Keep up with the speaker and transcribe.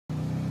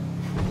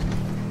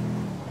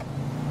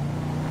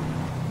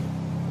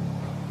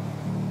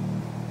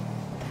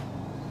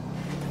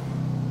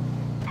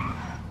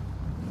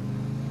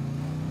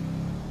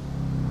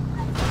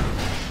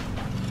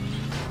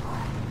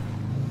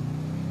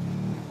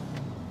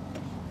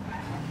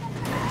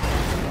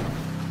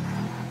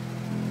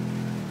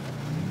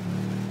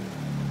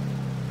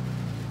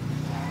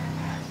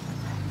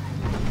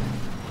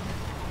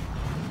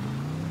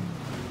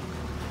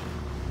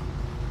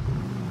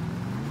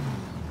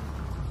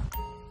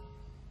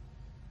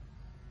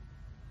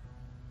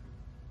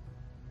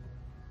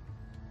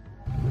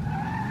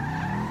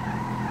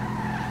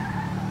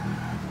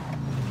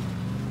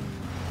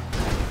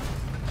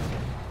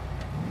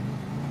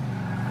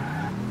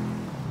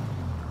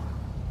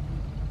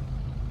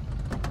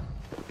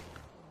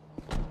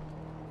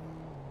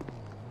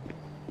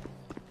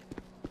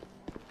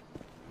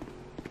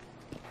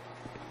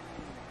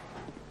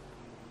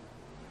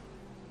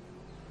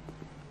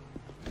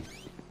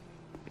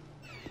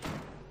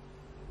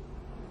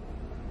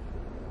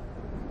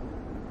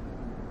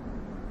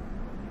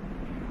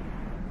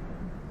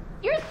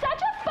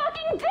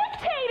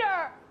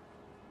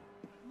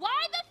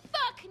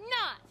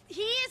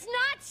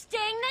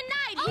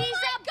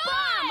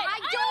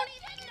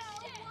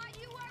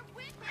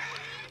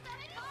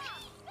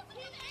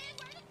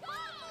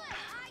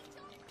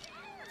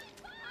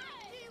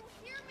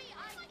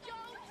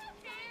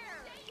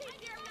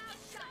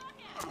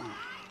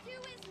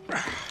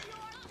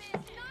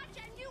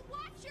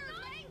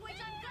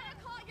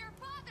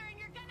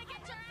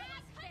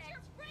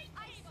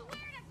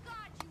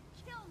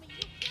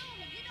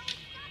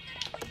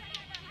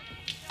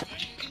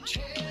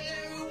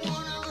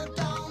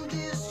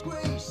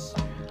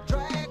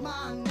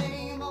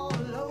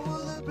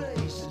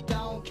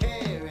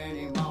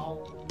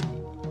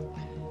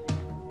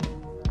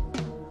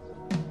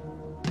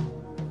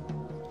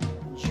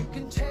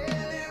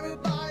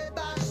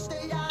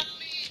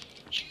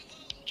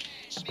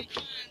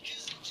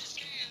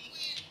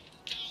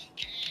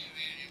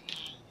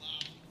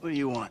What do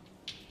you want?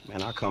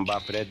 Man, I come by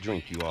for that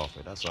drink you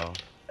offered, that's all.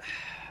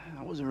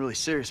 I wasn't really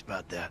serious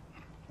about that.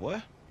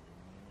 What?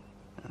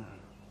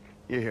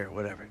 You're here,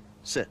 whatever.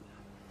 Sit.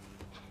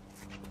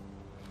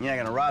 You're not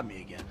gonna rob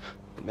me again.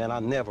 Man, I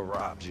never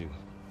robbed you.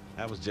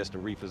 That was just a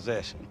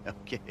repossession.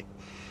 Okay.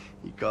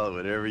 You call it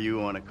whatever you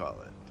want to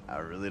call it. I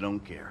really don't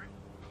care.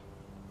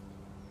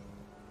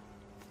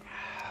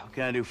 What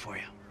can I do for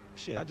you?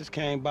 Shit, I just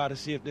came by to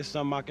see if there's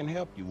something I can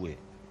help you with.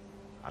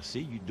 I see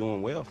you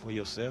doing well for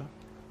yourself.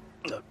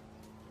 Look,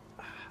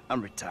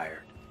 I'm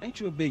retired. Ain't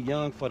you a bit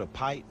young for the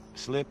pipe,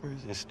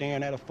 slippers, and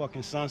staring at a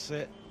fucking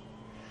sunset?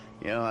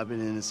 You know, I've been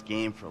in this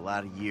game for a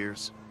lot of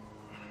years,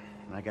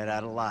 and I got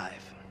out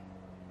alive.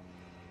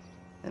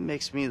 That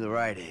makes me the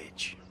right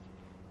age.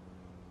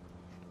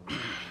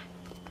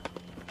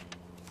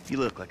 You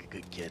look like a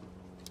good kid.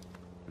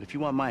 But if you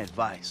want my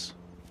advice,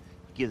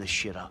 give this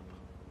shit up.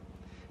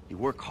 You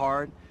work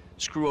hard,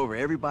 screw over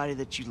everybody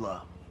that you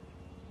love.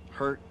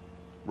 Hurt,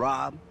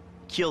 rob,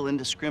 kill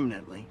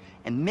indiscriminately,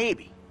 and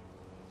maybe,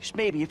 just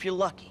maybe if you're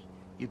lucky,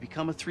 you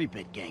become a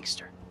 3-bit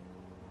gangster.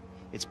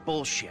 It's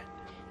bullshit.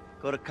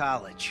 Go to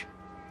college.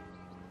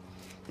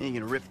 Then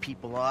you're gonna rip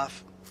people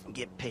off and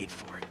get paid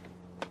for it.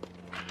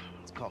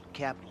 It's called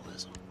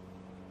capitalism.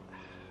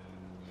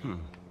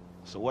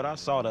 So what I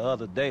saw the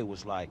other day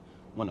was like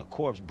when a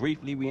corpse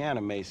briefly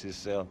reanimates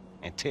itself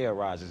and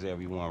terrorizes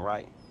everyone,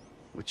 right?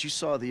 What you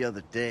saw the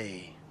other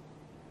day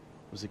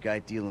was a guy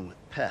dealing with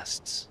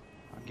pests.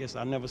 I guess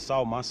I never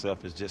saw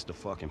myself as just a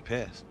fucking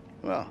pest.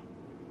 Well,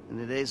 and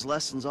today's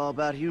lesson's all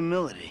about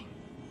humility.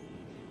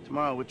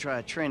 Tomorrow we'll try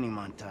a training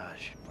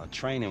montage. A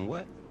training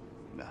what?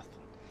 Nothing.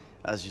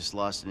 I was just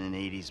lost in an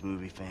 80s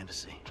movie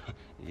fantasy.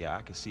 Yeah,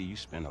 I can see you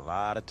spend a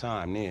lot of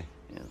time there.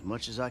 Yeah, as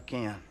much as I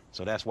can.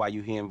 So that's why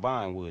you here in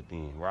Vinewood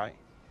then, right?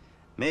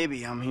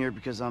 Maybe I'm here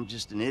because I'm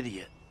just an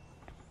idiot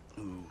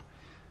who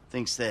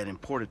thinks that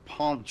imported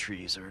palm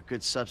trees are a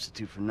good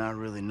substitute for not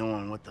really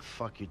knowing what the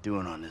fuck you're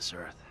doing on this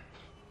earth.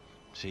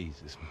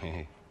 Jesus,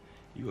 man.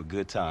 You a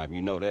good time,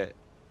 you know that?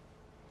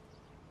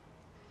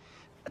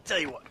 I tell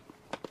you what.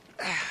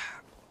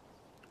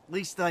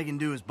 Least I can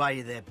do is buy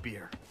you that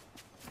beer.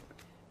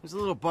 There's a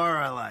little bar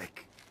I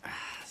like.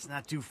 It's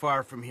not too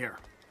far from here.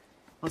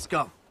 Let's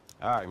go.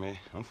 All right, man.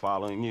 I'm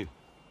following you.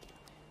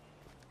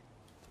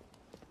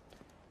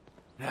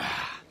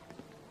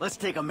 Let's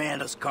take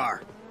Amanda's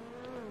car.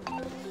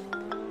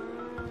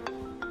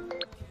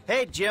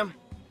 Hey, Jim.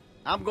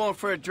 I'm going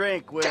for a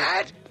drink with...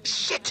 Dad!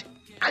 Shit!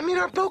 I'm in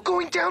our boat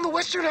going down the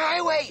Western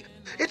Highway!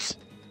 It's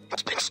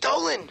been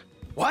stolen!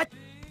 What?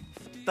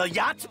 The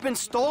yacht's been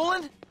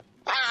stolen?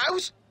 I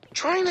was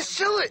trying to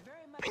sell it.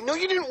 I know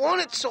you didn't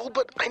want it sold,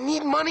 but I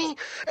need money,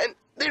 and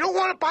they don't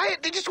want to buy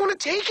it. They just want to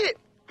take it.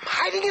 I'm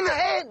hiding in the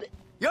head.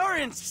 You're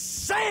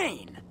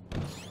insane!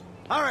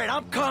 All right,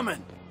 I'm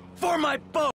coming. For my boat!